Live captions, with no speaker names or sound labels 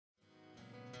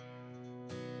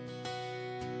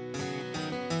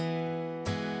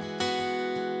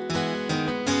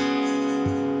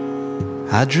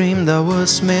I dreamed I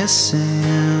was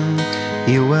missing.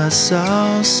 You were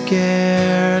so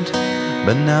scared,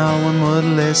 but no one would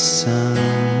listen,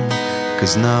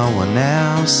 'cause no one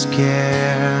else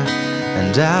cared.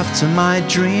 And after my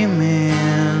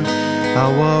dreaming, I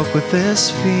woke with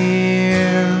this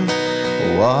fear.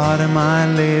 What am I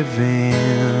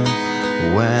living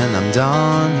when I'm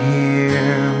done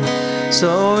here?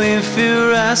 So if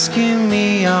you're asking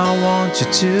me, I want you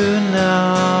to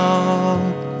know,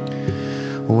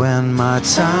 when my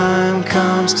time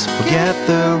comes, forget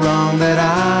the wrong that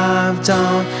I've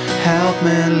done. Help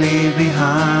me leave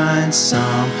behind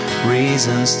some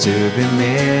reasons to be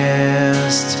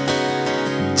missed.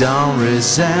 Don't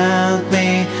resent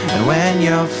me, and when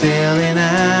you're feeling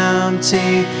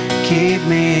empty, keep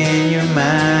me in your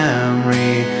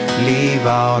memory. Leave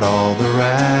out all the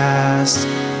rest,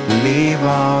 leave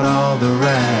out all the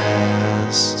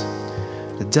rest.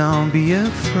 Don't be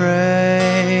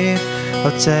afraid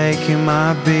of taking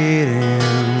my beating.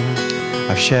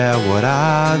 I've shared what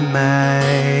I've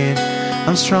made.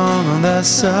 I'm strong on the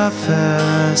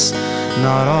surface,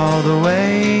 not all the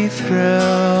way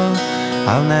through.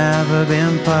 I've never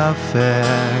been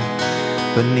perfect,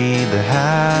 but neither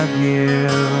have you.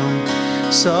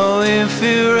 So if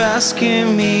you're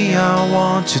asking me, I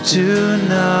want you to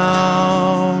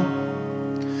know,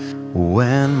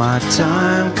 when my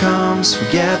time comes,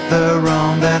 forget the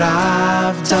wrong that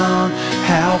I've done.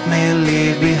 Help me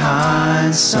leave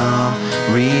behind some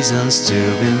reasons to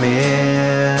be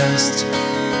missed.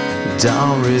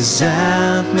 Don't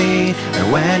resent me, and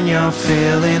when you're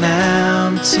feeling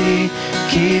empty,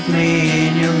 keep me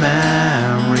in your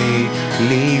memory.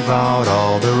 Leave out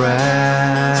all the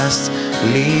rest,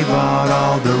 leave out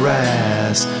all the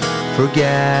rest.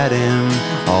 Forgetting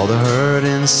all the hurt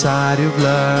inside you've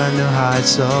learned to hide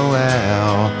so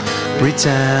well.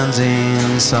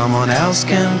 Pretending someone else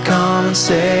can come and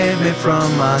save me from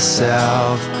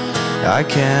myself. I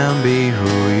can't be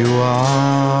who you are.